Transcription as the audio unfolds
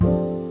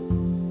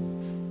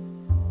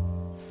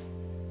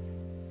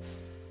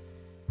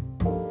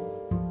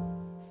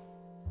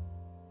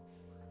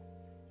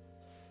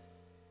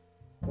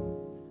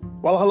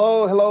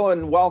Well, hello,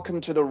 and welcome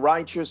to the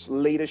Righteous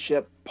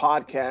Leadership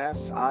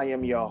Podcast. I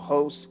am your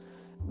host,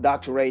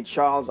 Dr. Ray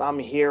Charles. I'm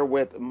here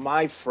with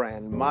my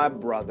friend, my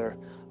brother,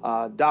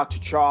 Dr.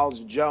 Charles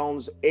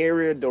Jones,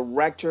 Area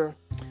Director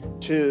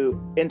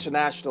to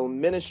International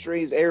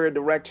Ministries, Area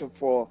Director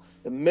for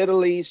the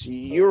Middle East,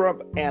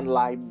 Europe, and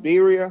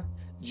Liberia.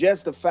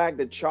 Just the fact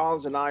that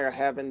Charles and I are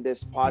having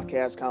this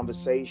podcast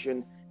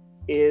conversation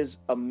is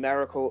a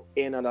miracle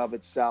in and of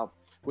itself.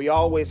 We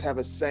always have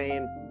a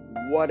saying,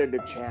 what are the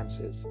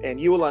chances? And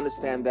you will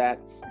understand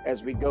that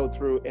as we go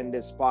through in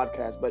this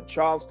podcast. But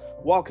Charles,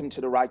 welcome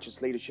to the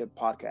Righteous Leadership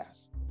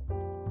Podcast.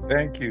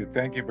 Thank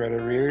you, Brother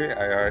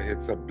Ray.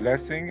 It's a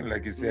blessing,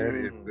 like you said,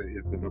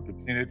 it's an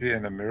opportunity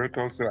and a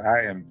miracle. So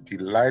I am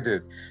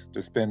delighted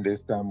to spend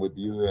this time with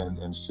you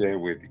and share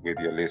with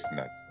your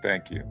listeners.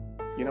 Thank you.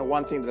 You know,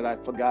 one thing that I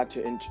forgot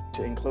to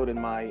include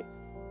in my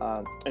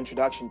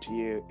introduction to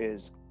you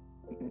is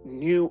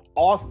new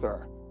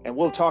author. And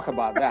we'll talk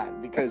about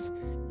that because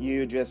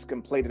you just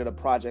completed a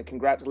project.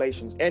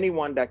 Congratulations.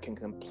 Anyone that can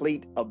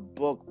complete a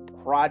book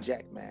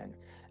project, man,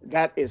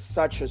 that is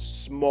such a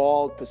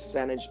small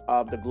percentage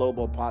of the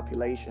global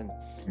population.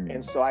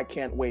 And so I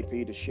can't wait for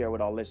you to share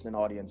with our listening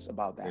audience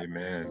about that.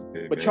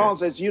 Amen. But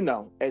Charles, as you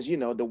know,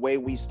 the way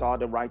we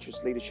start the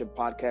Righteous Leadership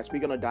Podcast, we're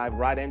going to dive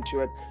right into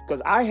it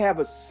because I have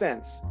a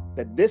sense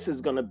that this is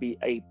going to be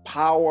a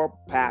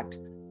power-packed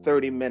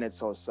 30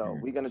 minutes or so.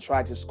 We're going to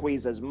try to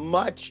squeeze as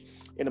much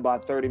in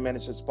about 30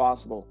 minutes as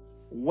possible.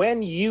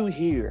 When you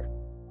hear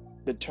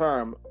the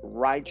term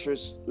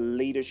righteous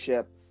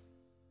leadership,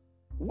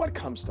 what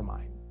comes to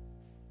mind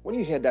when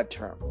you hear that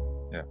term?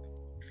 Yeah.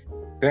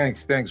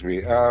 Thanks,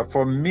 Ray.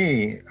 For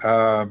me,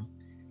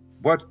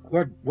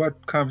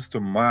 what comes to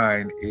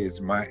mind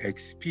is my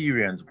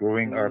experience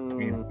growing up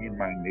in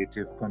my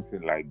native country,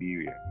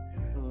 Liberia.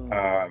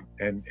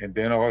 And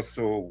then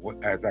also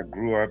as I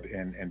grew up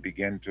and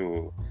began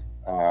to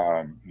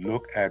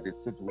look at the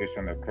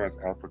situation across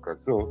Africa.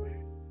 So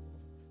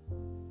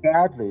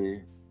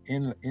sadly,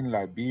 in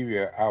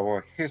Liberia,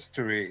 our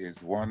history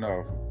is one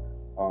of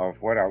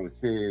what I would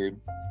say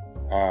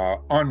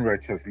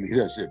unrighteous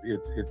leadership.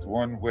 It's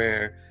one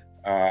where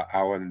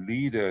our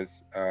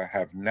leaders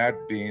have not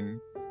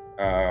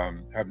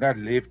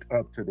lived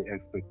up to the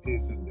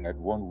expectation that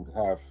one would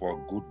have for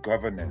good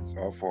governance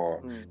or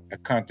for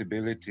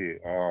accountability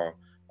or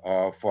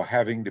for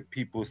having the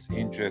people's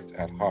interests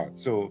at heart.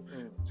 So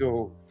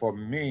for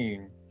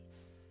me,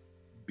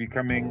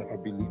 becoming a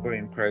believer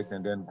in Christ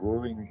and then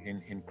growing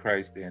in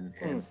Christ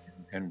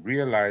and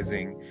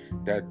realizing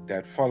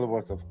that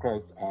followers of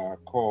Christ are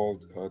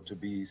called to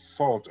be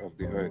salt of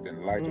the earth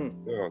and light of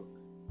the world.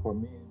 For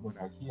me, when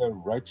I hear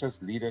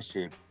righteous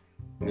leadership,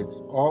 it's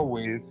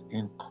always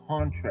in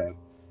contrast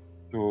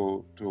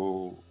to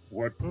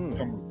what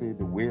some would say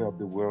the way of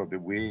the world, the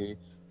way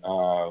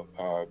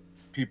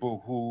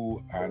people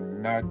who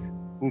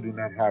do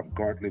not have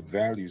godly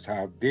values,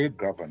 how they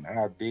govern,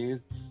 how they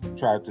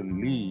try to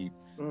lead,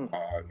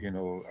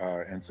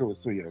 and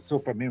so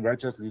for me,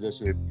 righteous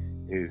leadership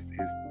is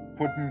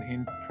putting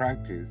in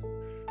practice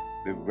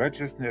the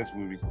righteousness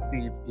we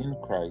receive in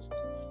Christ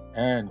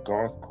and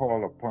God's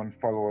call upon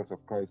followers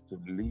of Christ to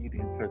lead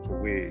in such a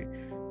way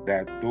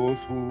that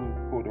those who,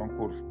 quote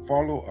unquote,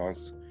 follow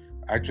us,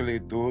 actually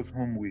those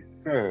whom we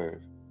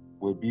serve,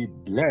 will be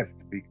blessed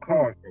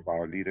because of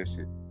our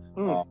leadership,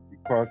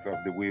 because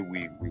of the way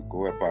we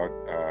go about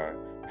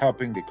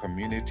helping the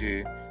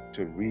community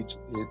to reach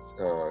its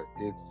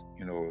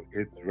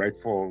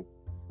rightful,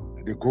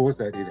 the goals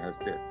that it has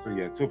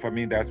set. So for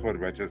me, that's what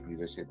righteous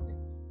leadership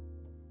means.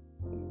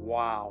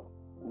 Wow,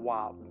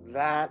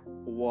 that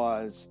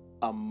was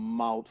a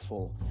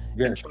mouthful.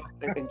 Yes.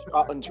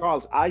 And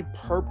Charles, I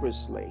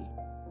purposely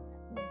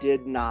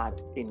did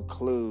not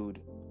include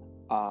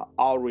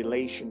our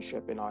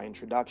relationship in our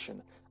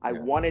introduction. I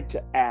wanted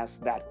to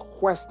ask that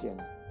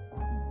question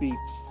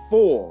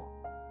before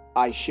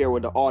I share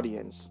with the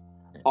audience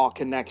our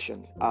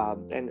connection.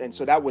 And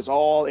so that was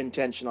all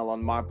intentional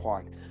on my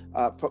part.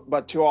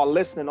 But to our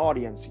listening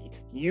audience,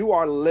 you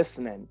are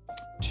listening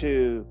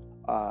to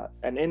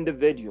an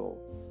individual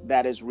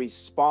that is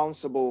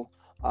responsible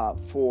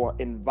for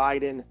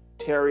inviting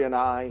Terry and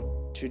I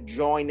to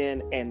join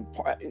in. And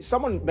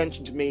someone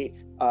mentioned to me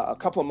a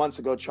couple of months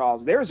ago,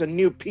 Charles, there's a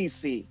new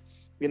PC.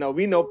 We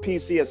know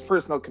PC as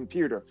personal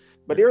computer,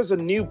 but there's a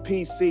new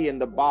PC in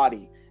the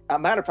body. As a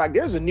matter of fact,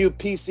 there's a new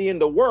PC in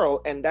the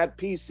world, and that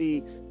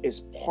PC is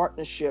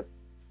partnership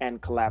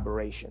and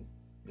collaboration.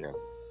 Yeah.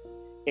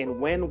 And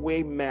when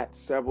we met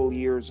several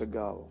years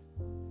ago,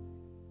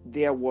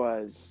 there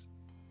was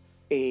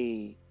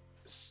a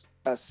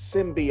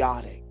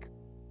symbiotic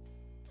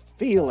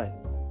feeling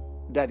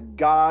that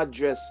God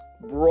just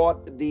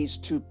brought these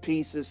two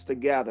pieces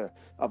together,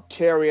 of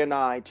Terry and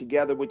I,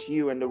 together with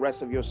you and the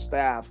rest of your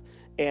staff.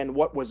 And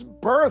what was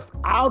birthed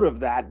out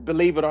of that,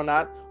 believe it or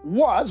not,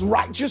 was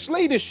righteous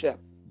leadership.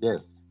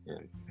 Yes.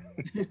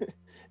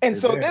 And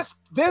so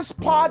this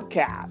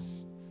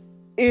podcast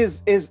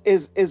is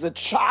a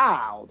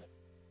child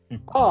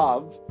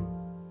of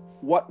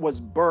what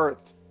was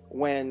birthed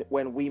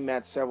when we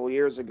met several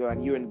years ago,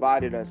 and you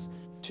invited us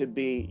to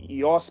be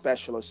your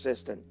special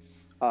assistant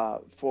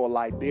for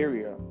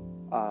Liberia,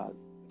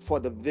 for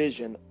the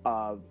vision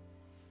of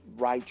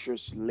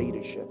righteous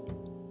leadership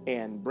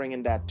and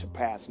bringing that to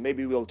pass.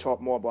 Maybe we'll talk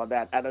more about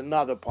that at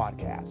another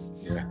podcast.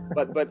 Yeah.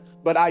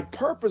 But I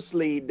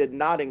purposely did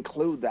not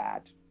include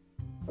that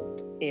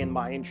in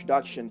my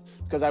introduction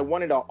because I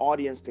wanted our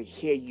audience to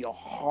hear your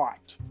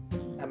heart.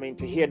 I mean,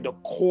 to hear the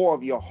core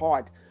of your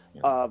heart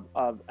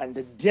of and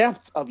the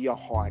depth of your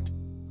heart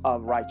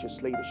of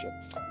righteous leadership.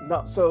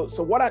 No, so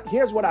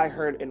here's what I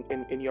heard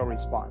in your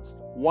response.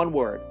 One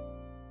word.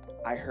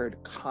 I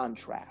heard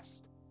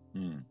contrast.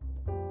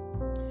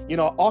 You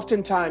know,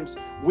 oftentimes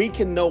we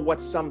can know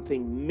what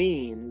something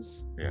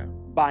means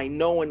by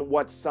knowing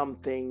what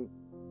something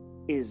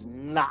is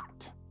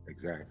not.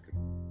 Exactly.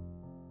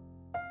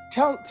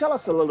 Tell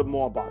us a little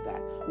more about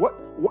that.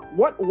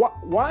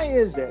 Why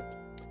is it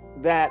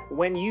that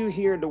when you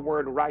hear the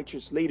word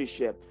righteous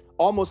leadership,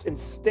 almost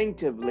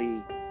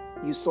instinctively,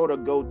 you sort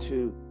of go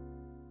to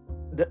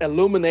the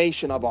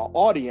illumination of our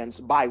audience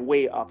by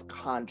way of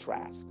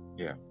contrast?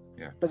 Yeah.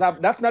 Because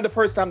that's not the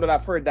first time that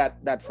I've heard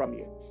that from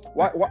you.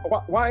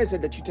 Why is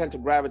it that you tend to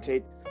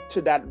gravitate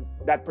to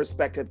that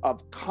perspective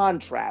of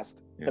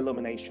contrast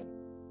illumination?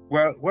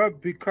 Well,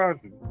 because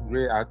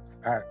Ray, I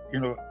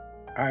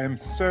am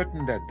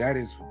certain that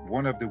is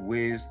one of the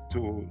ways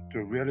to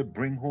really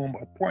bring home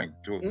a point,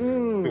 to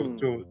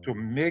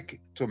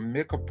make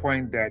a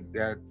point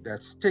that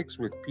sticks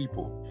with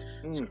people,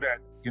 so that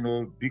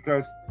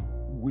because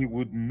we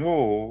would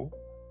know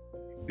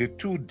the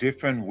two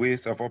different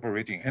ways of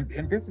operating,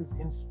 and this is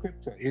in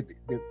Scripture.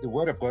 The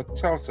Word of God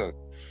tells us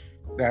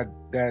that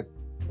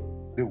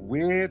the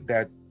way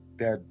that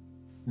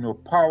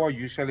power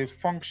usually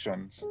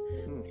functions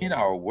in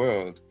our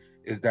world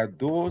is that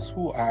those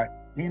who are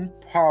in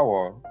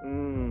power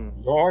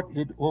lord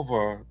it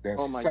over their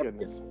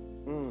subjects.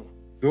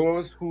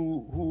 Those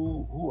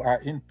who are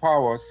in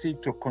power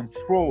seek to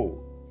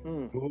control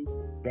those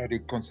that they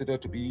consider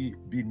to be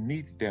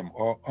beneath them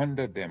or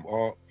under them,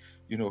 or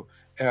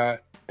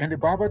and the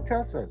Bible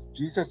tells us,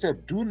 Jesus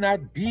said, do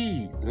not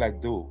be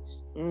like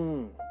those.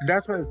 And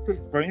that's what it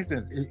says. For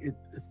instance,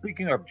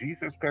 speaking of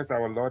Jesus Christ,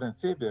 our Lord and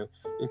Savior,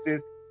 it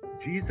says,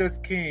 Jesus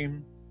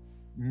came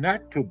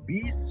not to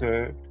be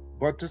served,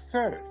 but to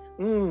serve.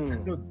 And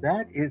so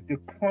that is the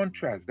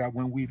contrast, that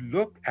when we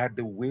look at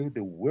the way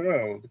the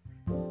world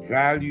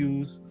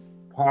values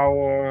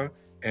power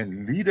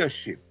and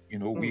leadership,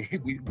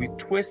 we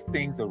twist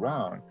things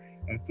around.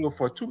 And so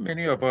for too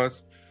many of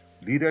us,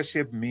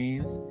 leadership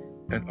means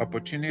an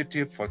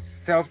opportunity for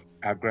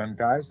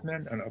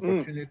self-aggrandizement, an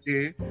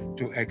opportunity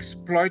to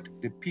exploit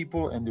the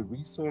people and the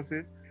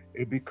resources.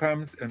 It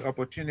becomes an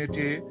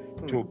opportunity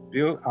to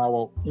build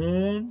our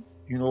own,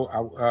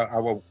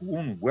 our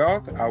own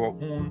wealth, our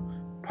own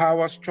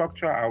power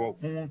structure, our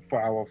own,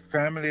 for our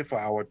family, for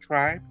our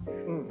tribe.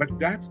 But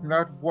that's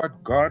not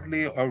what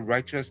godly or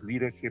righteous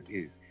leadership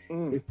is.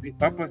 It's the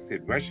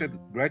opposite.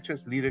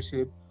 Righteous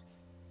leadership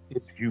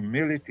is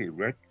humility.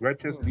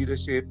 Righteous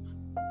leadership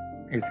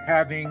is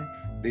having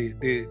the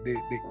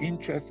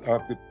interests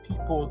of the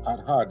people at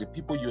heart, the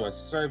people you are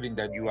serving,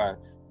 that you are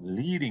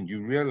leading.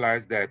 You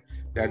realize that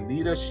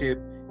leadership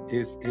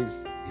is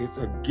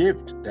a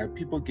gift that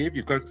people give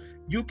you, because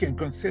you can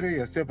consider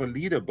yourself a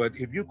leader, but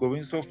if you're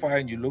going so far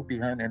and you look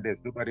behind and there's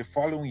nobody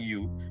following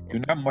you,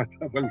 you're not much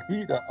of a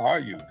leader, are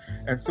you?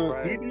 And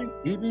so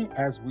even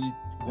as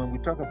when we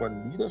talk about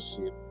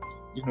leadership,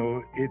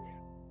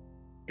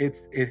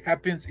 it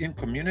happens in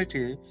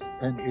community,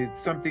 and it's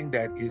something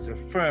that is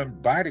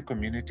affirmed by the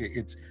community.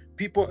 It's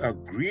people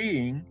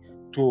agreeing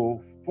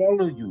to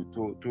follow you,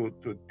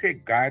 to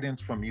take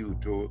guidance from you,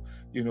 to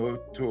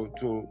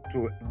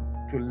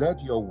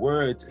let your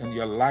words and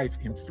your life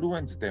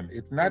influence them.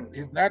 It's not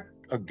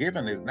a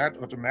given, it's not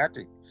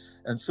automatic.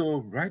 And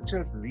so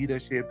righteous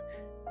leadership,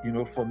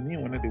 for me,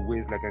 one of the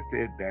ways, like I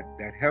said,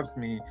 that helps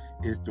me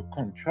is to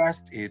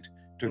contrast it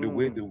to the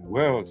way the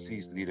world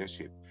sees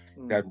leadership.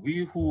 That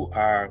we who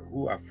are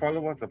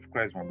followers of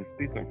Christ, when we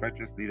speak of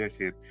righteous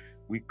leadership,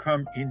 we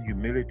come in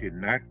humility,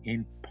 not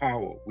in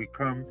power. We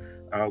come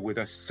with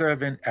a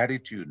servant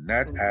attitude,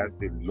 not as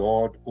the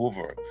Lord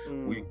over.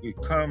 We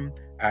come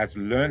as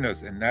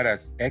learners and not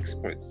as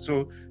experts.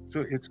 So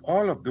it's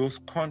all of those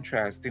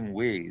contrasting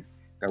ways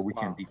that we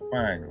can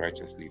define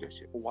righteous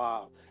leadership.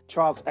 Wow.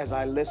 Charles, as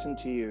I listen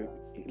to you,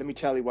 let me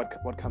tell you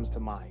what comes to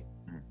mind.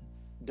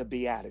 The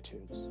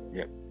Beatitudes.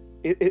 Yeah.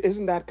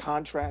 Isn't that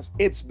contrast?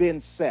 It's been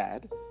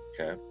said,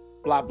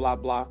 blah, blah,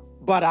 blah,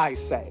 but I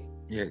say.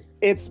 Yes.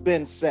 It's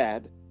been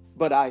said,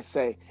 but I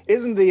say.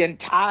 Isn't the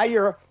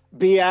entire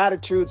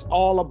Beatitudes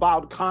all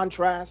about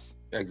contrast?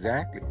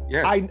 Exactly.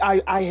 Yes.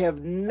 I have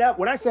never,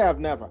 when I say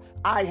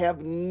I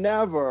have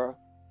never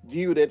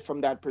viewed it from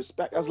that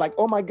perspective. I was like,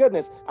 oh my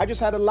goodness, I just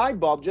had a light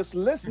bulb just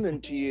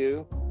listening to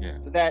you.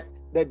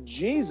 that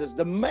Jesus,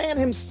 the man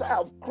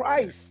himself,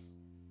 Christ,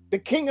 the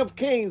King of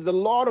Kings, the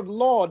Lord of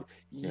Lords,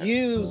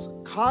 use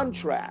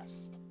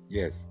contrast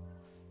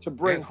to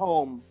bring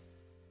home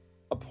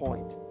a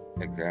point.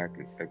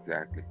 Exactly,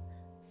 exactly.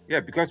 Yeah,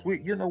 because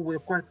we're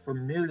quite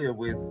familiar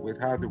with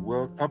how the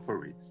world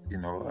operates,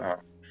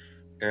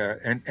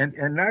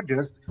 and not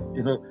just,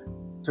 you know,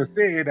 to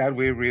say it that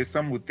way, Ray,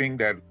 some would think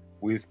that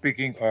we're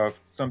speaking of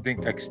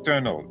something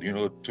external,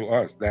 to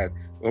us, that,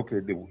 okay,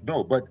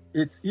 no, but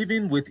it's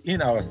even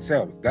within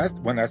ourselves. That's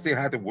when I say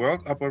how the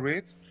world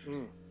operates,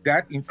 Mm,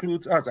 that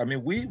includes us. I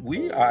mean,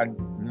 we are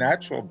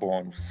natural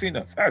born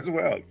sinners as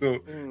well. So,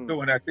 mm, so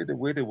when I say the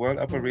way the world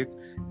operates,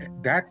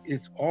 that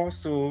is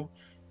also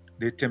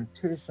the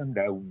temptation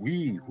that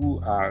we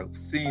who are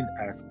seen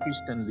as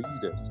Christian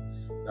leaders,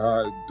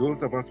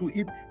 those of us who,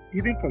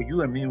 even for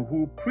you and me,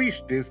 who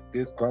preach this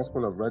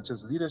gospel of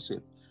righteous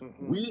leadership,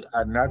 mm-hmm. we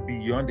are not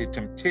beyond the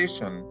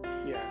temptation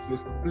to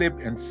Yes. slip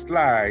and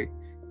slide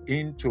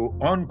into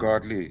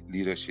ungodly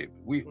leadership.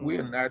 We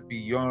are Mm, not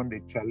beyond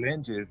the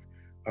challenges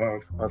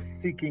of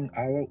seeking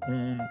our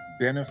own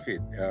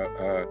benefit,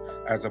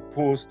 as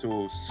opposed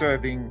to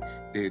serving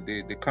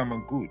the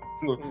common good.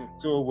 mm,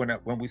 So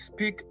when we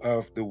speak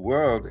of the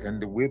world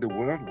and the way the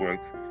world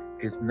works,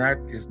 it's not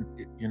is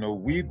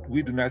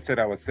we do not set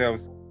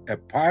ourselves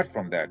apart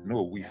from that.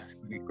 No, yes.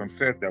 we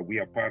confess that we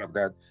are part of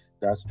that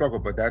struggle,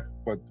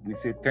 but we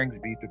say thanks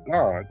be to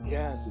God,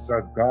 Yes.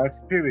 because God's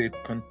Spirit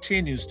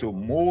continues to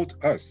mold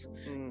us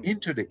Mm,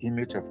 into the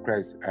image of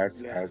Christ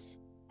as yes.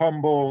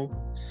 humble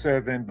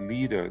servant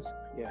leaders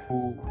Yes.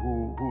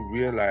 who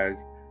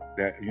realize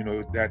that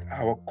that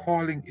our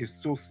calling is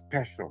so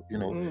special.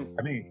 Mm,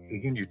 I mean,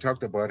 again, you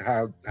talked about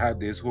how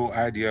this whole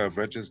idea of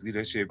righteous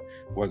leadership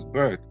was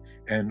birthed,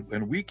 and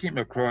when we came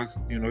across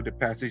the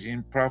passage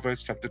in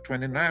Proverbs chapter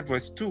 29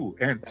 verse 2,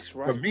 and that's for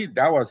right. me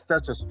that was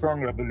such a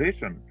strong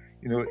revelation.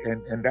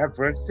 And that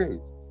verse says,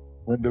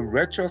 when the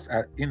righteous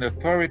are in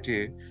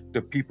authority,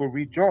 the people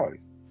rejoice.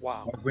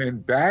 Wow. But when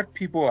bad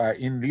people are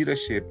in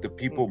leadership, the Mm,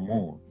 people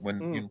mourn when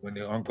mm. when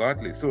they're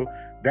ungodly. So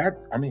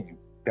I mean,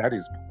 that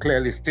is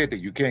clearly stated.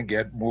 You can't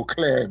get more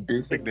clear and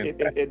basic It, than it,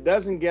 that. it it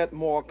doesn't get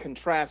more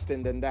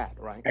contrasting than that,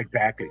 right?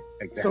 Exactly,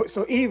 So exactly.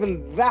 so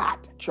even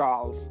that,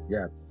 Charles,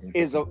 Yeah,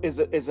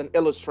 is an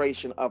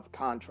illustration of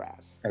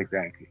contrast.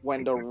 exactly,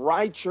 When the exactly.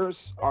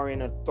 righteous are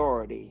in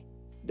authority,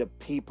 the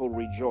people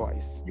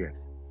rejoice. Yeah,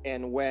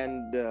 And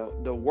when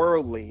the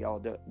worldly or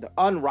the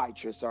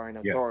unrighteous are in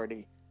yeah.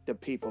 authority, the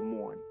people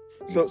mourn.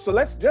 Yeah. So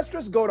let's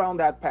just go down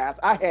that path.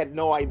 I had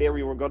no idea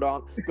we were going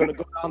to go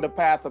down the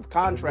path of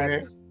contrast.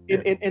 Man,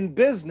 In yeah. in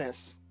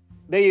business,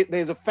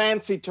 there's a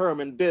fancy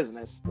term in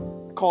business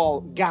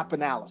called gap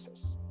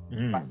analysis.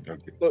 Right?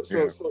 Okay.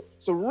 Yeah,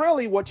 So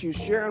really, what you're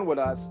sharing with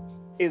us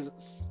is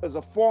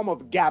a form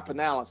of gap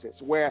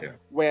analysis, yeah,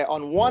 where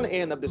on one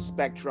end of the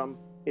spectrum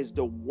is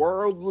the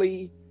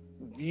worldly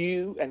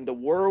view and the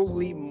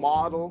worldly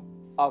model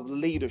of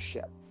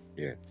leadership.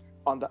 yeah,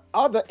 On the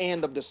other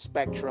end of the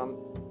spectrum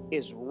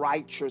is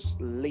righteous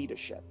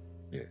leadership.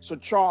 yeah. So,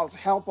 Charles,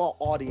 help our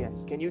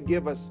audience. Can you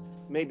give us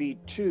maybe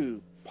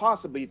two,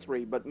 possibly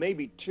three, but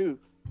maybe 2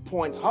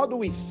 points? How do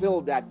we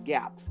fill that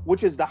gap?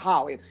 Which is the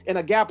how? In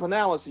a gap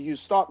analysis, you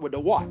start with the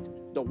what.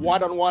 The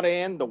what on one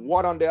end, the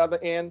what on the other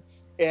end,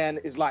 and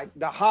it's like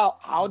the how.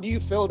 How do you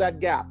fill that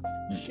gap?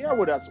 Share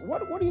with us.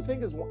 What do you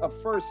think is a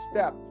first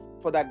step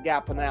for that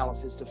gap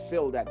analysis to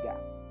fill that gap?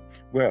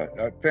 Well,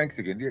 thanks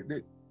again.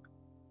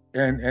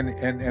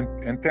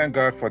 And thank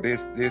God for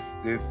this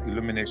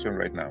illumination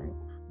right now.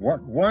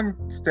 One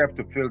step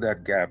to fill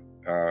that gap,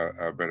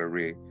 Brother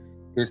Ray,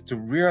 is to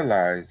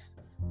realize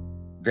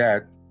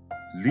that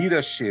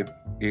leadership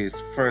is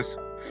first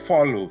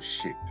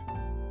fellowship.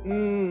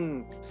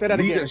 Say that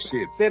again.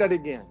 Leadership, Say that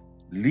again.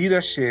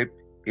 leadership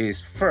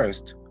is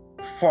first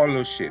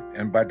fellowship,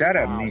 and by that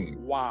I Wow.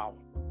 mean Wow.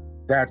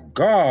 that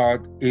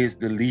God is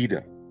the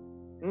leader.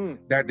 Mm,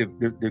 That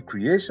the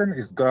creation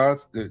is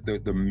God's,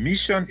 the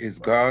mission is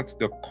God's,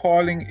 the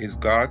calling is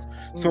God's.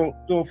 mm,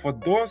 So for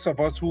those of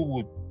us who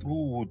would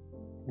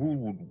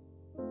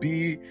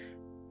be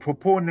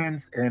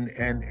proponents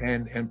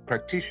and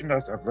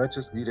practitioners of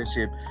righteous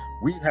leadership,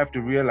 we have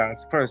to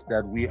realize first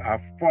that we are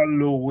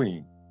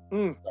following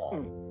mm, God.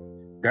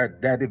 mm,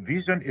 That the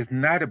vision is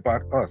not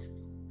about us.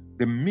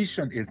 The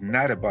mission is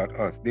not about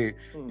us. mm,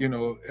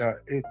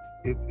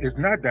 It's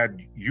not that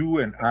you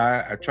and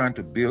I are trying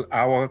to build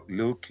our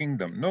little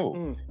kingdom. No,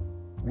 mm.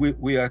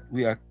 we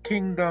are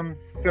kingdom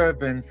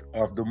servants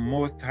of the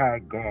Most High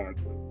God,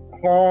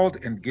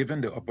 called and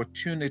given the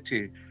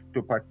opportunity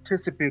to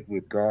participate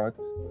with God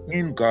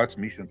in God's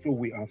mission. So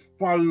we are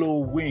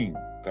following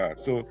God.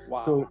 So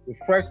Wow. the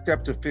first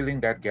step to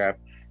filling that gap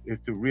is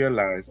to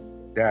realize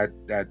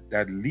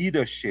that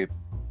leadership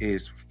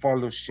is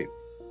fellowship.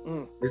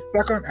 Mm, The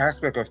second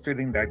aspect of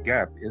filling that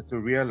gap is to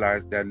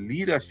realize that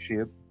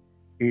leadership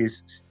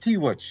is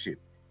stewardship.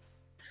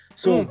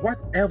 So, mm,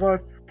 whatever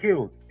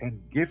skills and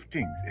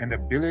giftings and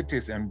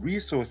abilities and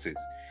resources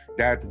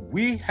that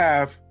we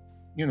have,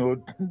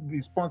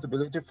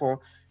 responsibility for,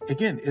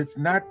 again, it's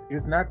not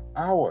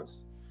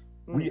ours.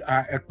 mm, We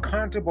are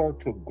accountable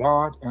to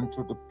God and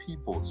to the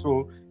people.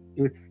 So,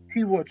 it's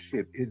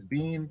stewardship, is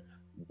being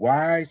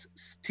wise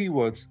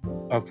stewards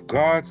of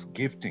God's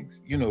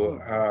giftings.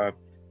 mm.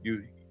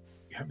 You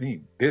I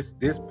mean, this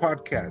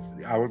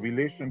podcast, our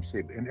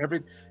relationship, and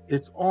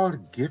it's all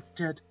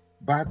gifted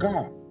by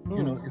God.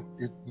 You know,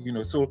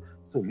 Mm, so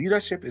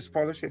leadership is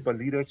fellowship, but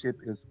leadership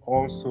is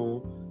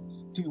also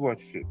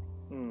stewardship.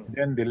 mm. And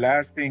then the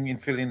last thing in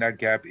filling that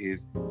gap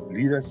is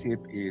leadership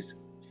is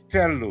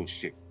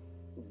fellowship.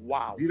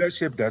 Wow.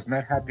 Leadership does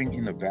not happen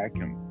in a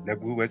vacuum.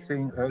 Like we were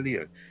saying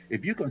earlier,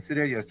 if you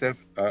consider yourself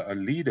a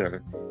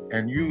leader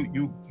and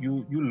you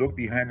look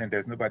behind and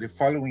there's nobody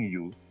following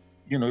you,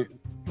 you know,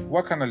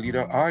 what kind of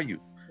leader are you?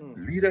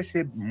 Mm,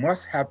 Leadership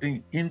must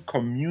happen in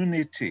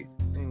community.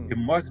 mm. It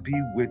must be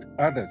with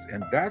others,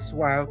 and that's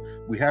why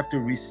we have to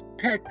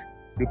respect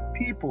the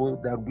people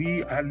that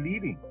we are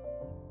leading,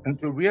 and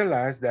to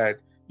realize that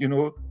you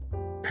know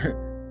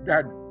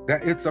that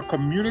it's a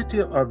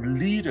community of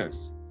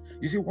leaders.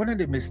 You see, one of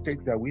the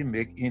mistakes that we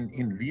make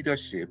in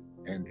leadership,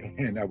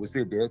 and I would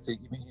say there's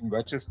even in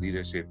righteous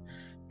leadership,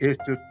 is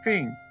to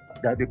think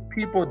that the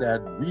people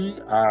that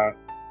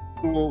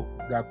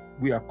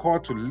we are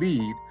called to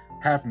lead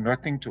have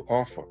nothing to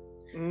offer.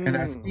 And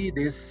I Mm. see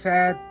this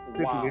sad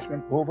Wow.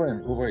 situation over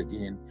and over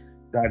again,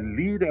 that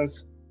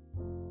leaders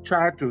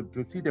try to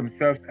see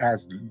themselves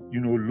as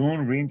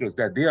lone rangers,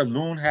 that they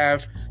alone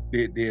have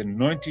the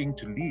anointing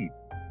to lead.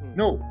 Mm.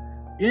 No,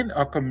 in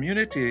a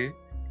community,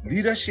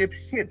 leadership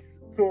shifts.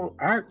 So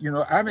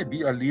I may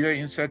be a leader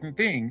in certain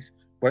things,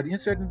 but in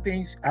certain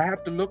things I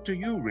have to look to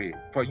you, Ray,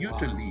 for you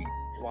to Wow. lead.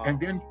 And Wow.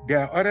 then there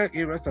are other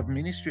areas of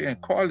ministry and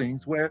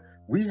callings where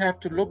we have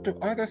to look to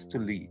others to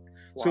lead.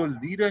 So Wow.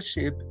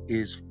 leadership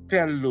is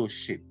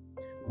fellowship.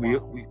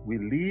 Wow. We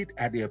lead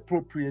at the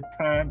appropriate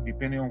time,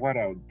 depending on what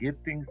our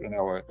giftings and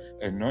our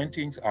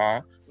anointings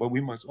are, but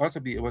we must also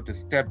be able to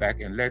step back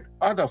and let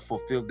others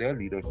fulfill their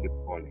leadership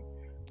calling.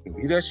 So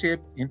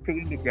leadership, in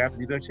filling the gap,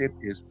 leadership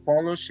is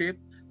fellowship,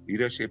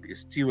 leadership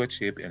is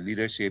stewardship, and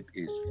leadership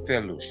is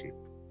fellowship.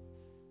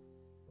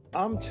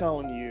 I'm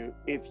telling you,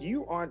 if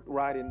you aren't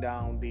writing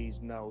down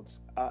these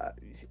notes,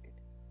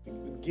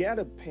 get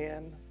a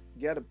pen,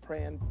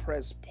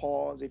 press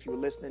pause if you're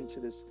listening to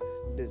this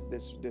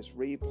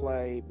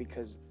replay,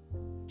 because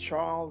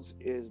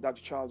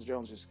Dr. Charles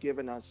Jones is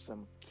giving us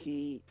some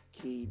key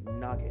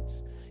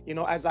nuggets. You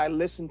know, as I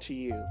listen to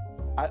you,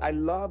 I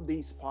love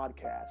these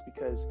podcasts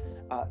because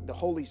the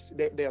Holy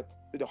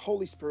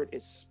Spirit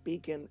is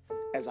speaking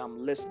as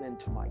I'm listening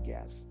to my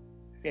guests.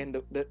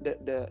 And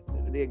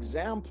the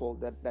example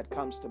that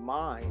comes to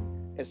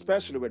mind,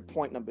 especially with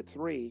point number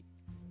 3,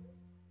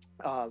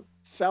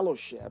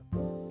 fellowship,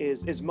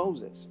 is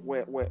Moses,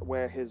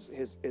 where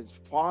his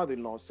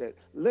father-in-law said,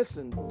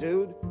 "Listen,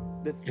 dude,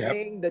 the Yep.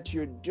 thing that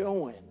you're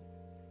doing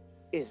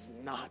is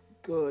not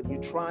good.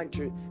 You're trying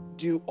to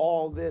do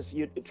all this.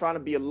 You're trying to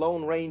be a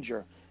lone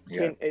ranger.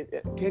 Yep.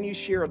 Can you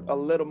share a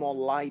little more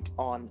light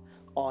on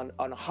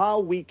how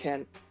we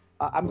can?"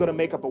 I'm going to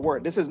make up a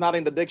word. This is not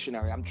in the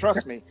dictionary.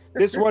 Trust me.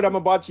 This word I'm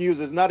about to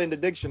use is not in the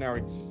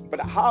dictionary.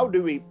 But how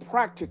do we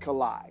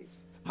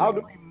practicalize? How do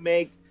Yeah. we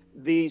make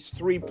these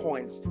 3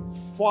 points: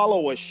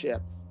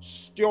 followership,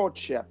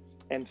 stewardship,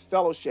 and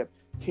fellowship?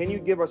 Can you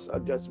give us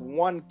just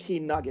one key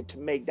nugget to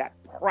make that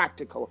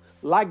practical,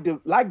 like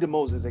the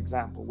Moses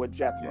example with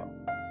Yeah. Jethro?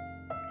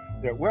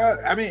 Yeah. Well,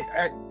 I mean,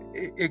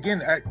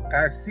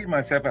 I see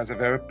myself as a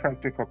very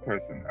practical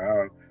person.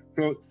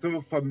 So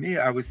for me,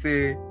 I would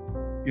say,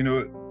 you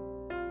know,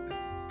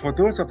 for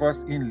those of us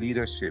in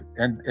leadership,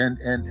 and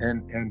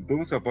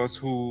those of us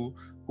who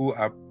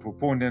are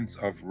proponents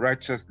of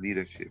righteous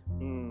leadership,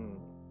 Mm,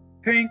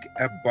 think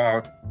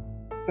about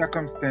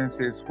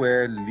circumstances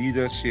where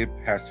leadership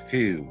has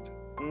failed.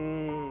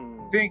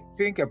 mm,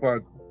 Think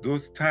about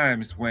those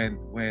times when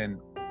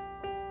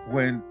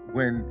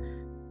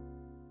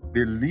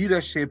the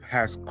leadership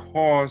has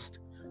caused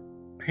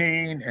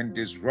pain and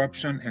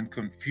disruption and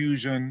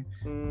confusion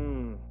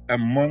mm,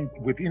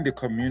 within the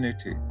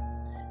community,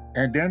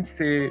 and then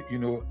say,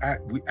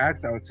 we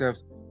ask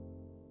ourselves,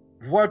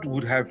 what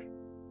would have,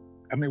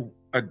 I mean,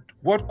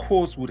 what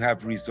course would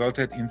have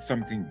resulted in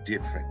something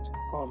different?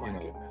 oh You my know,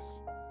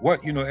 goodness.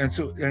 and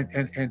so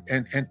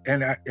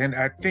and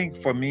I think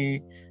for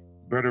me,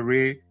 Brother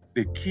Ray,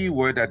 the key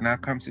word that now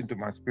comes into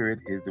my spirit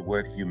is the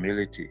word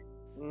humility.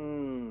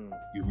 Mm,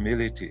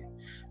 Humility,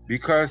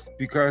 because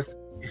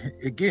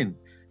again,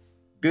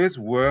 this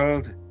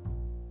world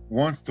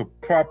wants to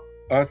prop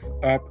us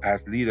up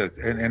as leaders,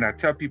 and I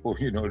tell people,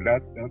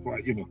 that's why,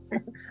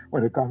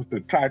 when it comes to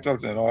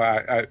titles and all,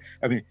 I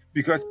mean,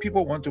 because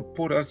people want to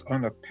put us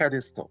on a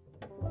pedestal.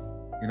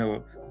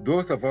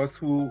 Those of us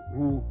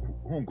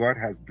whom God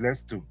has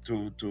blessed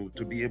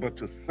to be able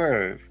to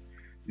serve,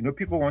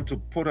 people want to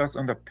put us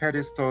on the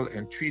pedestal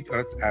and treat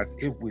us as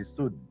if we're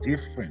so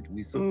different.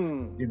 We so,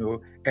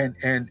 mm,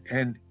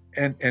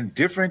 and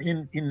different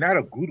in not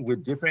a good way,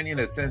 different in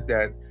a sense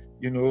that,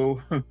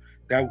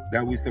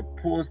 that we're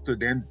supposed to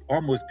then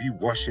almost be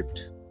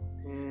worshipped.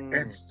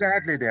 And mm,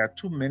 sadly, there are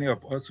too many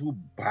of us who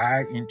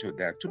buy into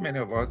that. Too many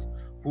of us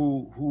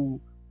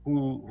who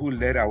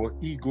let our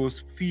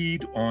egos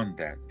feed on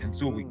that, and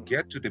so we mm,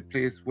 get to the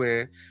place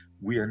where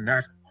we are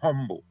not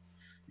humble.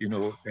 you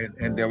know,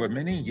 and there were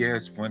many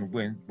years when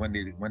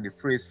the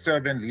phrase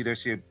servant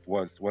leadership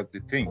was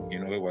the thing, you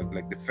know, it was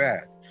like the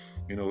fad,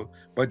 you know.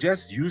 But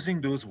just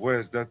using those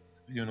words, that,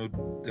 you know,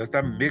 does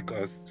that make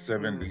us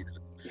servant leaders?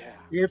 Yeah.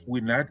 If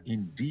we're not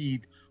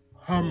indeed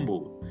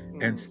humble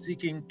and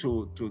seeking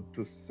to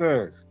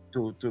serve,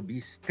 to be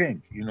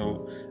sent, you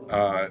know,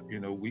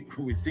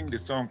 we sing the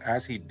song,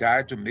 as he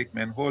died to make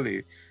men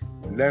holy,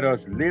 let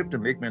us live to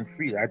make men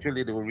free.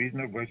 Actually, the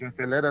original version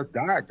said, let us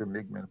die to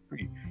make men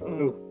free.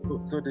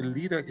 So the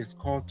leader is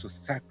called to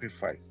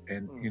sacrifice.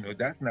 And, you know,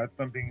 that's not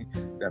something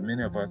that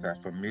many of us are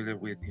familiar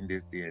with in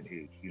this day and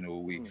age. You know,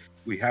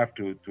 we have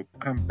to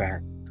come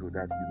back to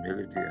that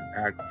humility and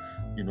ask,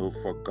 you know,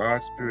 for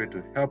God's Spirit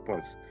to help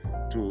us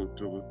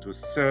to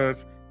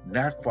serve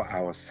not for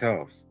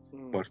ourselves,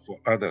 but for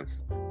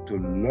others, to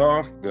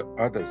love the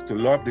others, to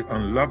love the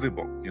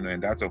unlovable, you know,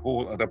 and that's a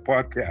whole other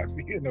podcast,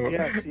 you know.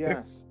 Yes,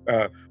 yes.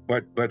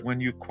 But when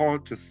you call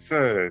to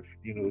serve,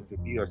 you know, to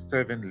be a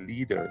servant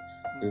leader,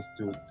 is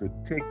to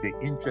take the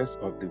interests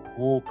of the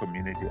whole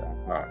community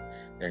at heart,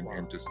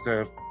 and to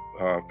serve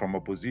from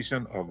a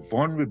position of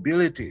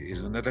vulnerability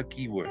is another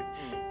key word,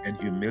 and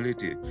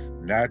humility,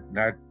 not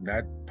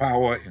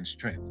power and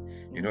strength.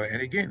 You know,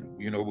 and again,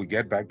 you know, we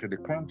get back to the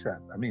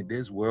contrast. I mean,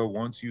 this world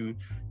wants you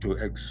to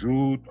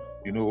exude,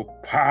 you know,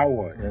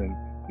 power. And,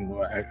 you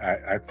know,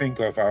 I think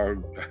of our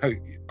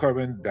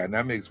current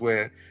dynamics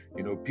where,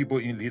 you know, people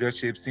in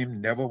leadership seem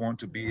never want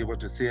to be able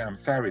to say, I'm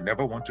sorry,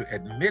 never want to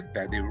admit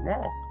that they're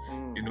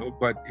wrong. You know,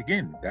 but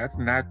again, that's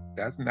not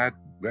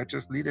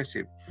righteous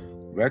leadership.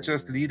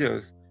 Righteous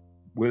leaders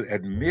will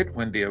admit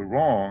when they're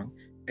wrong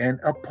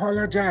and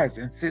apologize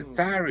and say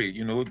sorry,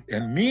 you know,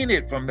 and mean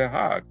it from the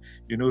heart,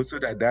 you know, so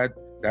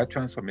that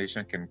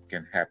transformation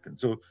can happen.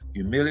 So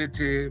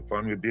humility,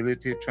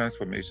 vulnerability,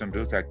 transformation,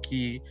 those are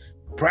key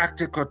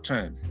practical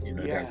terms, you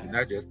know, that we're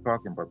not just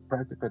talking about,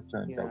 practical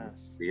terms that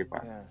we live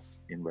by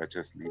in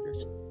righteous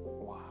leadership.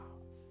 Wow.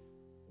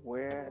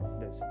 Where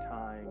does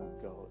time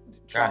go?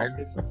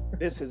 Charles,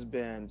 this has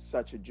been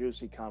such a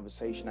juicy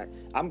conversation.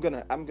 I'm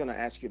gonna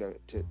ask you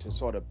to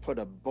sort of put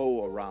a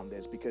bow around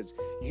this, because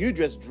you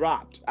just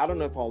dropped, I don't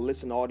know if our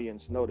listen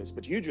audience noticed,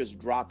 but you just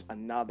dropped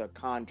another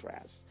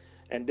contrast.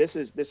 And this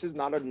is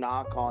not a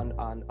knock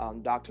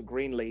on Dr.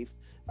 Greenleaf,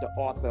 the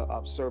author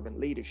of Servant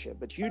Leadership,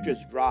 but you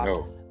just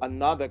dropped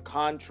another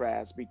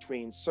contrast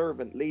between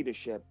servant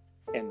leadership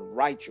and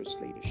righteous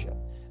leadership.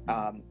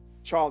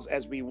 Charles,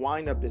 as we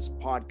wind up this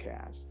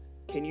podcast,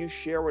 can you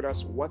share with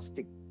us what's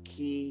the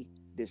key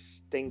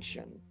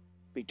distinction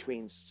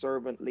between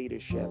servant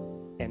leadership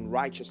and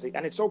righteous leadership?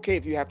 And it's okay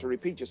if you have to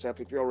repeat yourself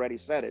if you already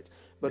said it,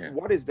 but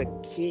what is the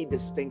key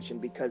distinction?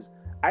 Because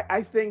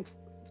I think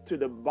to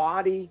the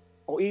body,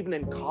 or even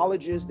in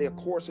colleges, there are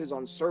courses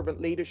on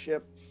servant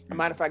leadership. As a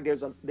matter of fact,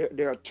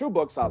 there are two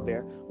books out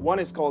there. One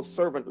is called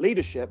Servant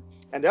Leadership,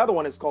 and the other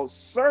one is called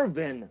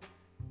Servant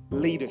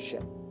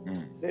Leadership.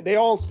 They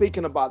all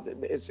speaking about it.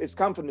 It's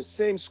come from the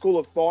same school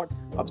of thought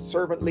of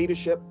servant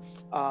leadership.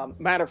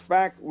 Matter of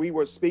fact, we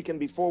were speaking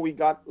before we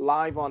got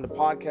live on the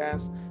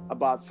podcast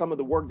about some of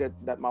the work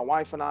that my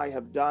wife and I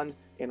have done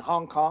in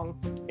Hong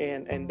Kong,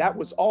 and that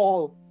was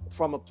all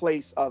from a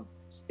place of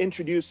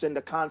introducing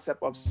the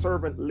concept of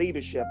servant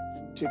leadership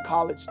to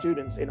college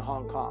students in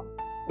Hong Kong.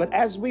 But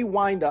as we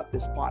wind up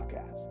this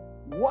podcast,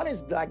 what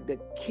is like the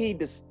key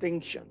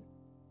distinction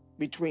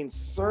between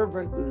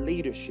servant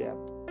leadership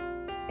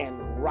and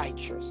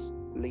righteous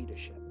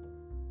leadership?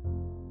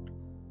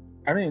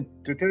 I mean,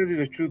 to tell you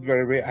the truth,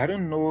 very, very, I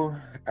don't know.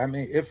 I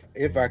mean,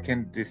 if I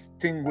can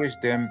distinguish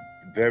them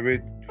very,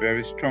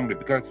 very strongly,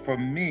 because for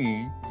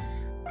me,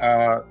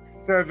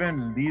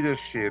 servant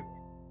leadership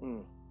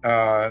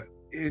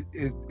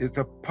it's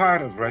a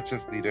part of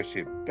righteous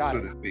leadership, so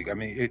to speak. I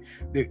mean,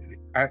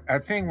 I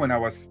think when I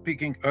was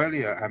speaking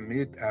earlier, I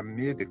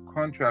made the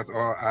contrast,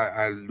 or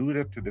I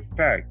alluded to the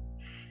fact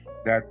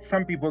that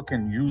some people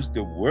can use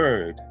the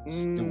word,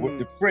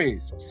 the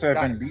phrase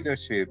servant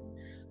leadership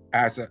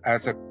as a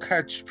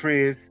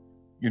catchphrase,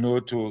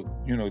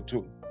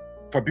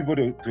 for people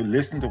to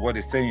listen to what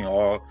they're saying,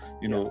 or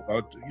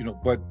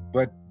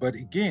but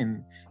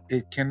again,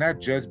 it cannot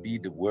just be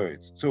the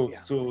words. So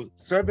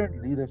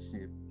servant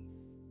leadership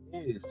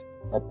is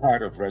a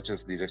part of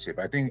righteous leadership.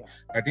 I think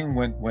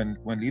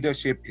when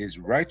leadership is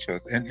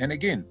righteous, and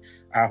again,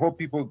 I hope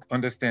people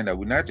understand that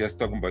we're not just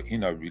talking about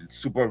in a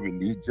super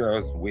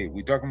religious way.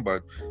 We're talking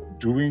about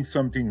doing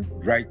something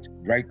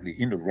rightly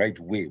in the right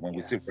way. When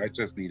we say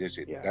righteous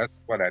leadership,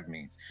 that's what that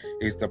means.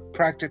 It's the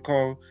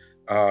practical,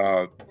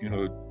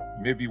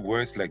 maybe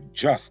words like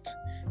just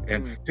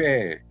and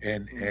fair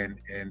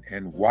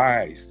and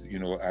wise,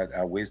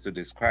 are ways to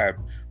describe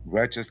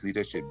righteous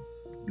leadership,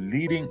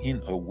 leading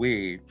in a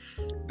way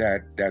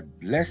that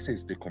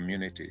blesses the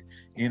community,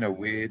 in a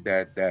way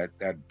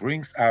that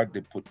brings out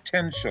the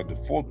potential, the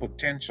full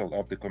potential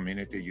of the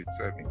community you're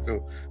serving.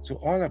 So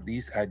all of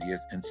these ideas,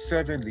 and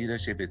servant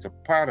leadership is a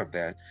part of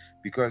that,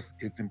 because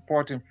it's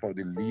important for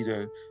the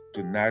leader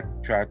to not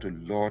try to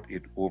lord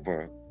it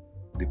over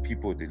the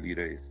people the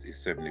leader is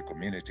serving the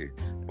community,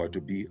 but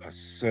to be a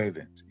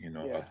servant,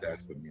 of that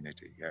Yes.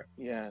 community. Yeah.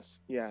 Yes,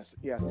 yes,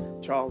 yes.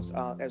 Charles,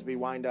 as we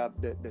wind up,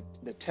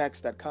 the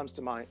text that comes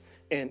to mind,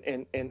 and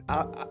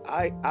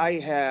I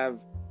have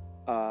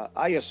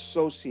I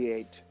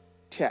associate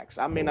text.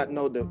 I may not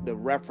know the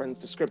reference,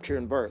 the scripture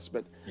and verse,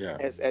 but Yeah.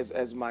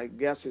 as my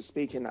guest is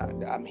speaking,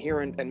 I'm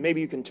hearing, and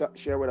maybe you can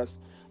share with us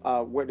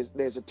where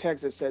there's a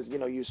text that says,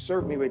 you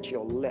serve me with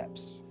your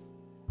lips,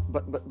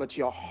 but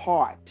your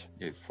heart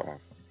It's far from.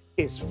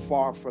 is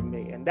far from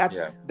me, and that's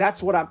Yeah.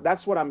 that's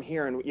what I'm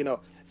hearing.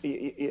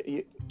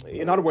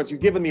 In other words, you're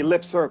giving me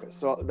lip service.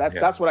 So Yeah.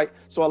 that's what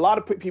so a lot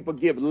of people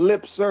give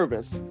lip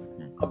service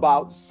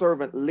about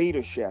servant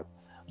leadership,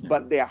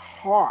 but their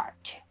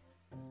heart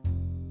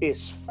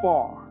is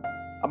far.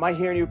 Am I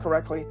hearing you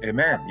correctly?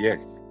 Amen.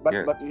 Yes. But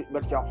Yes.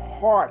 but your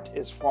heart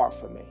is far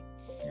from me.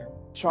 Yeah.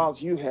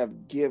 Charles, you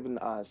have given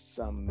us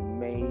some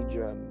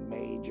major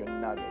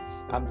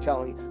nuggets. I'm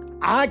telling you,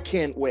 I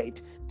can't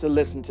wait to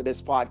listen to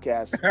this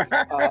podcast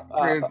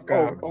Praise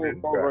God.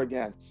 Praise over God.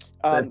 again.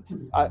 Thank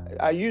you.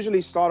 I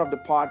usually start off the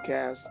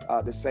podcast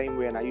the same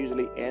way, and I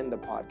usually end the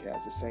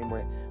podcast the same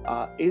way.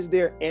 Is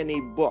there any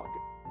book?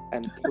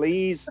 And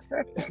please,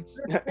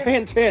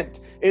 hint,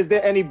 is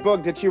there any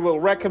book that you will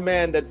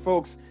recommend that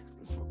folks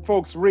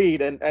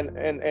read,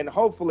 and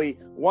hopefully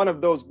one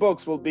of those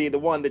books will be the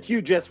one that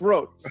you just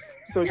wrote.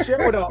 So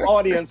share with our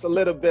audience a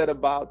little bit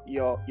about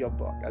your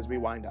book as we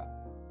wind up.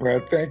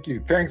 Well, thank you.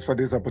 Thanks for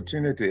this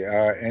opportunity.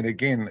 And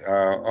again,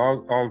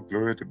 all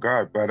glory to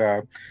God. But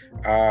I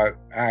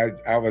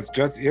was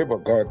just able.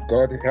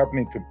 God helped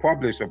me to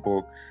publish a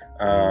book,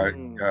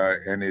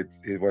 and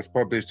it was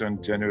published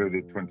on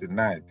January the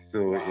 29th.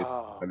 So it's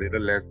a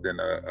little less than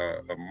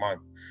a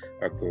month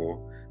ago.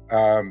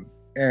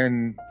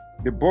 And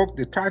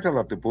the title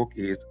of the book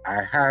is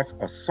 "I Have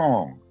a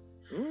Song,"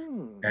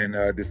 and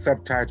the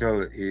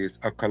subtitle is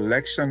 "A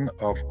Collection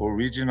of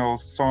Original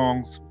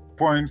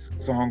Poems,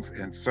 Songs,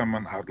 and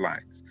Sermon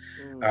Outlines."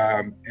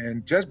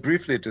 And just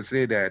briefly to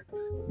say that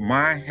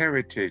my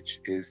heritage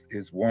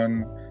is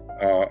one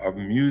of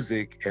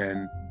music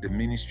and the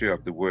ministry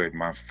of the word.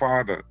 My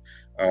father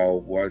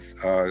was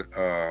a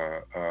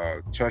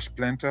church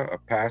planter, a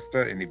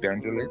pastor, an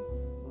evangelist,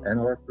 and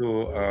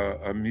also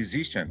a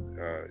musician,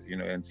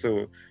 and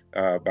so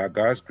by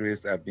God's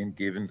grace, I've been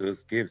given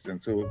those gifts.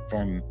 And so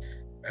and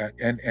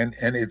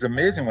it's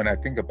amazing when I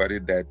think about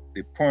it that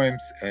the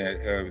poems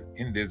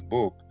in this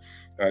book,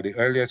 the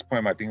earliest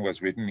poem I think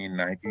was written in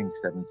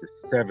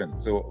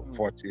 1977. So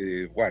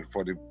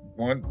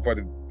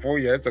 44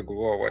 years ago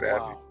or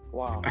whatever.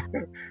 Wow.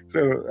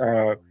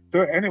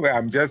 So anyway,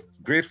 I'm just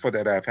grateful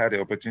that I've had the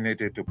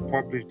opportunity to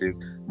publish this.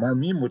 My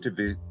main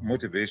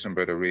motivation,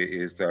 Brother Ray,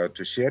 is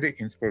to share the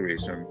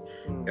inspiration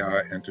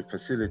and to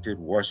facilitate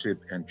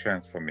worship and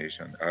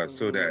transformation,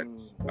 so that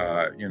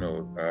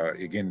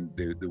again,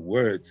 the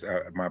words.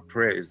 My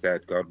prayer is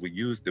that God will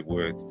use the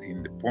words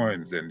in the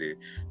poems and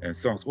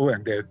songs. Oh,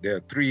 and there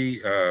are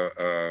 3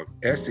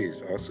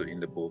 essays also in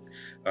the book.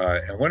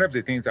 And one of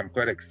the things I'm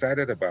quite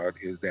excited about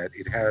is that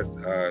it has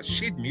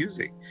sheet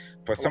music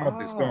for some of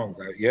the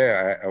songs.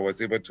 I was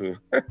able to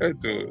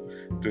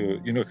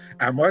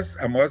I must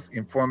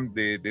inform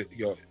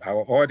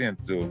our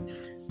audience though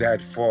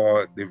that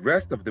for the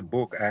rest of the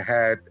book I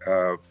had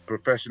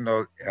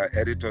professional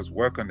editors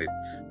work on it,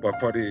 but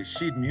for the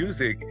sheet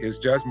music it's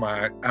just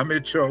my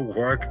amateur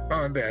work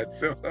on that.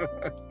 So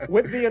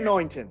with the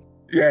anointing.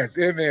 Yes,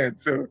 amen.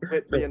 So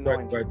with the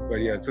anointing.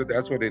 But yeah, so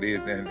that's what it is.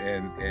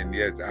 And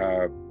yes,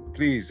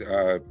 please,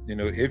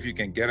 if you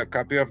can get a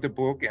copy of the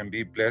book and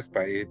be blessed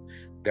by it,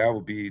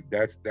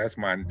 that's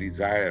my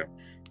desire.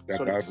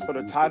 So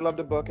the title of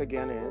the book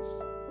again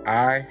is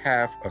I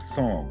Have a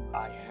Song.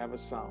 I Have a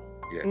Song.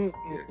 Yes,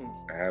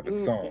 I have a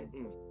song.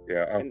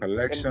 Yeah, a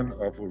collection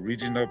of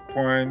original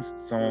poems,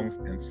 songs,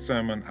 and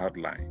sermon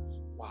outlines.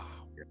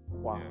 Wow. Yeah.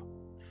 Wow. Yeah.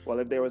 Well,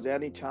 if there was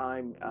any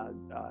time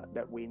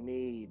that we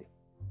need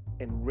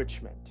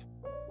enrichment,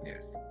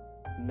 yes,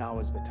 now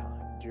is the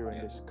time.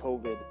 During this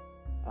COVID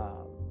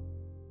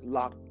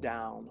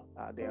lockdown,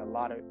 there are a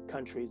lot of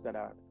countries that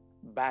are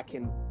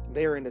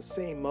they're in the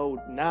same mode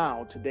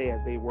now today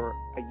as they were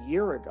a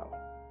year ago.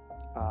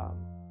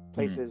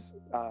 Places,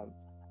 I'm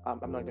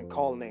not going to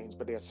call names,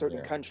 but there are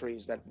certain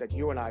countries that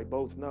you and I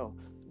both know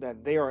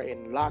that they are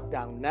in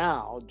lockdown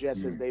now,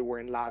 just as they were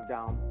in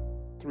lockdown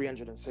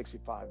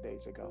 365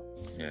 days ago.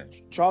 Yeah.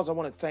 Charles, I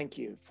want to thank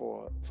you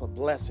for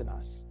blessing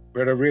us.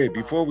 Brother Ray,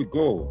 before we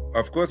go,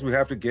 of course, we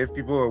have to give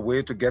people a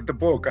way to get the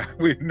book.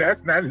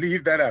 Let's not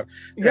leave that out.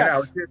 Yes. And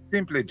I'll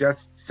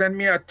just send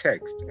me a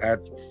text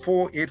at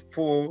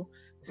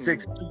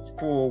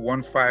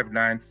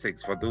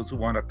 484-624-1596 for those who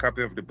want a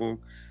copy of the book.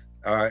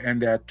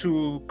 And there are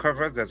 2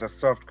 covers. There's a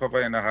soft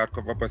cover and a hard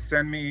cover. But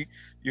send me,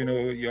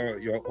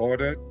 your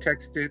order,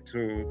 text it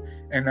to.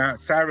 And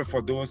sorry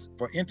for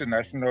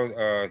international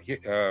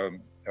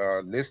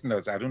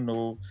listeners. I don't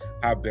know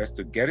how best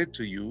to get it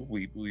to you.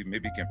 We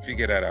maybe can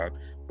figure that out.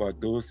 But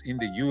those in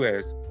the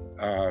U.S.,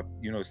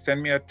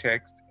 send me a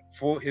text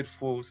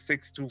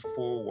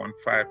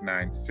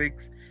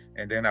 484-624-1596,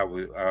 and then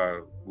we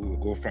will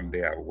go from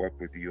there. I'll work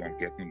with you on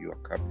getting you a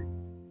copy.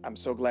 I'm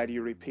so glad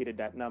you repeated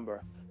that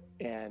number.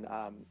 And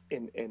I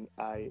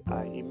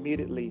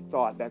immediately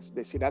thought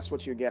that's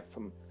what you get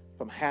from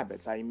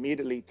habits. I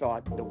immediately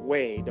thought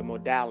the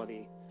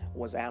modality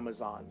was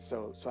Amazon.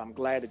 So I'm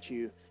glad that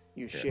you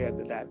shared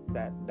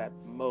that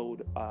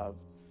mode of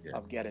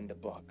getting the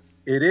book.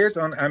 It is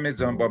on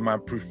Amazon, but my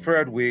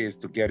preferred way is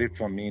to get it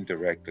from me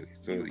directly.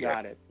 So You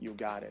got it.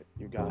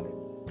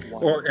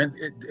 Wonderful. Oh,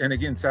 and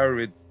again,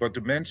 sorry, but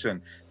to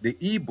mention, the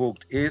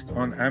ebook is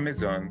on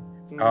Amazon,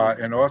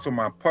 and also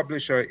my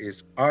publisher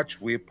is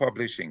Archway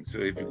Publishing. So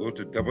if you go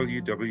to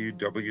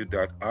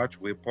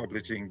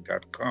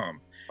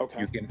www.archwaypublishing.com,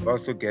 you can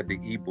also get the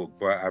ebook.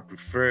 But I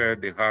prefer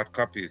the hard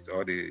copies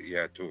or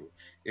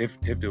if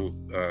they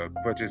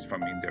purchase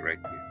from me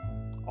directly.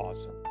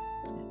 Awesome.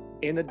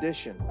 In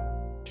addition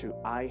to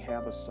I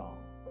Have a Song.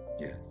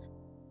 Yes.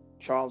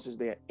 Charles, is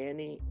there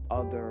any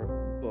other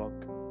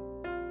book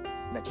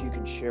that you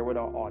can share with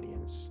our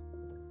audience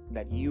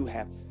that you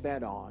have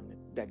fed on,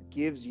 that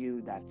gives you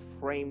that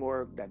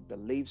framework, that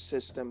belief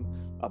system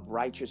of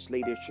righteous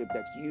leadership,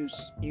 that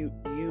you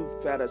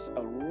fed us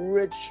a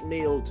rich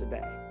meal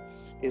today?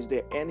 Is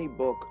there any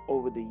book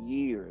over the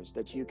years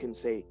that you can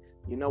say,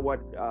 you know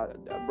what,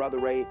 Brother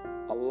Ray,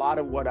 a lot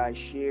of what I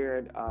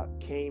shared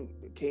came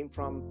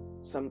from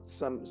some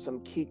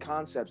key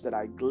concepts that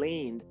I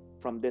gleaned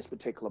from this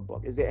particular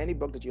book? Is there any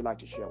book that you'd like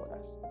to share with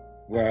us?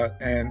 Well,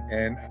 and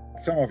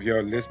some of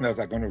your listeners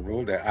are going to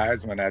roll their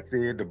eyes when I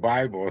say the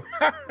Bible.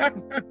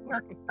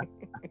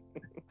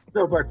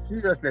 No, but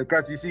seriously,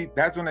 because you see,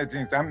 that's one of the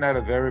things. I'm not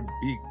a very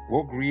big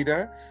book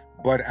reader,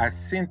 but I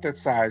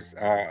synthesize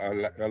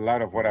a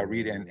lot of what I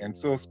read, and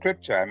so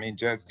scripture. I mean,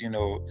 just it's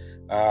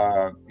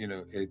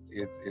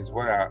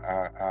what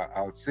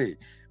I'll say.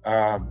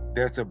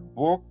 There's a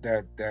book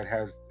that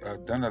has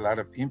done a lot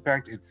of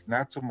impact. It's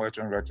not so much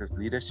on righteous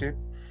leadership,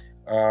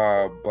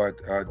 but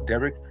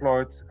Derek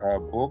Floyd's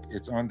book.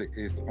 It's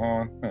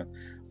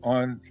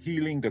on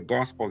healing the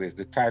gospel is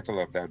the title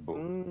of that book.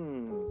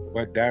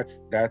 But that's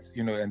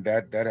and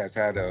that has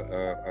had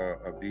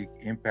a big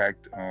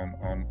impact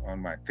on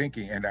my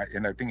thinking, and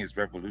I think it's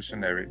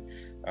revolutionary,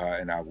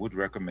 and I would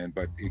recommend.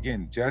 But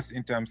again, just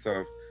in terms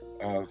of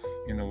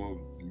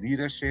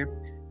leadership,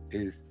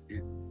 is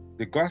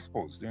the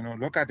Gospels.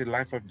 Look at the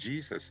life of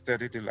Jesus,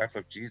 study the life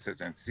of Jesus,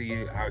 and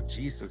see how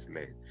Jesus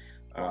led.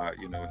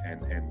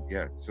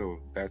 So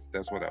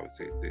that's what I would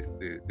say.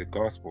 The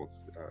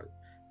Gospels,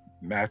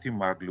 Matthew,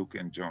 Mark, Luke,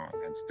 and John,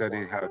 and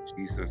study how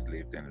Jesus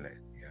lived and led.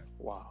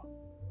 Wow.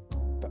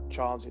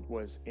 Charles, it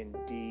was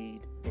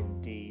indeed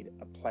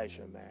a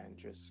pleasure, man,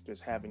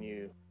 just having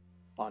you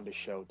on the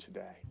show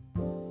today.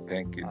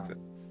 Thank you, sir.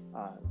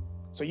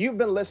 So you've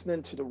been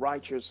listening to the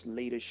Righteous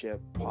Leadership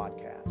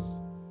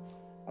Podcast.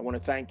 I want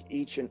to thank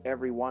each and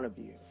every one of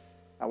you.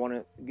 I want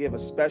to give a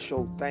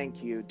special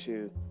thank you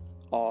to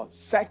our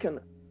second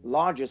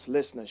largest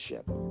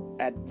listenership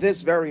at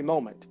this very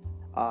moment,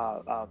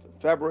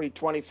 February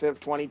 25th,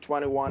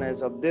 2021.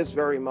 As of this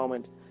very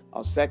moment,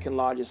 our second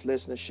largest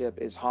listenership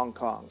is Hong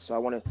Kong. So I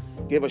want to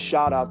give a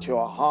shout out to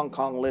our Hong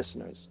Kong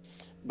listeners.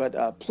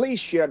 But please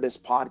share this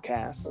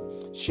podcast.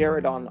 Share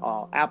it on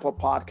Apple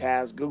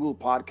Podcasts, Google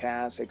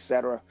Podcasts,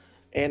 etc.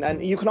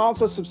 And you can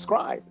also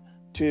subscribe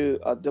to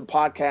the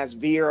podcast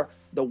via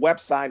the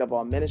website of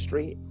our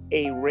ministry,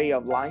 A Ray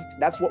of Light.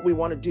 That's what we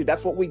want to do.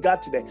 That's what we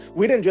got today.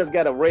 We didn't just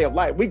get a ray of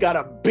light. We got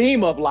a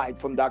beam of light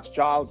from Dr.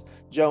 Charles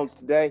Jones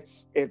today.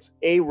 It's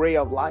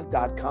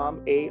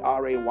arayoflight.com,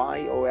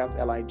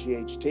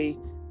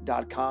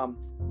 ARAYOFLIGHT.com.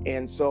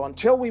 And so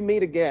until we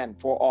meet again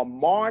for our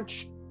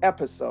March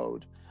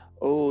episode,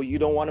 you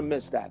don't want to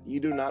miss that. You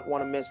do not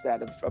want to miss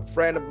that. A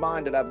friend of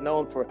mine that I've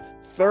known for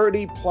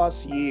 30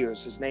 plus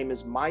years, his name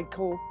is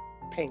Michael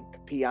Pink,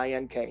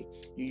 P-I-N-K.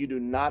 You do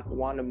not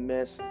want to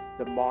miss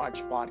the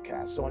March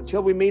podcast. So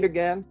until we meet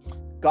again,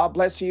 God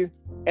bless you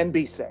and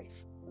be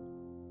safe.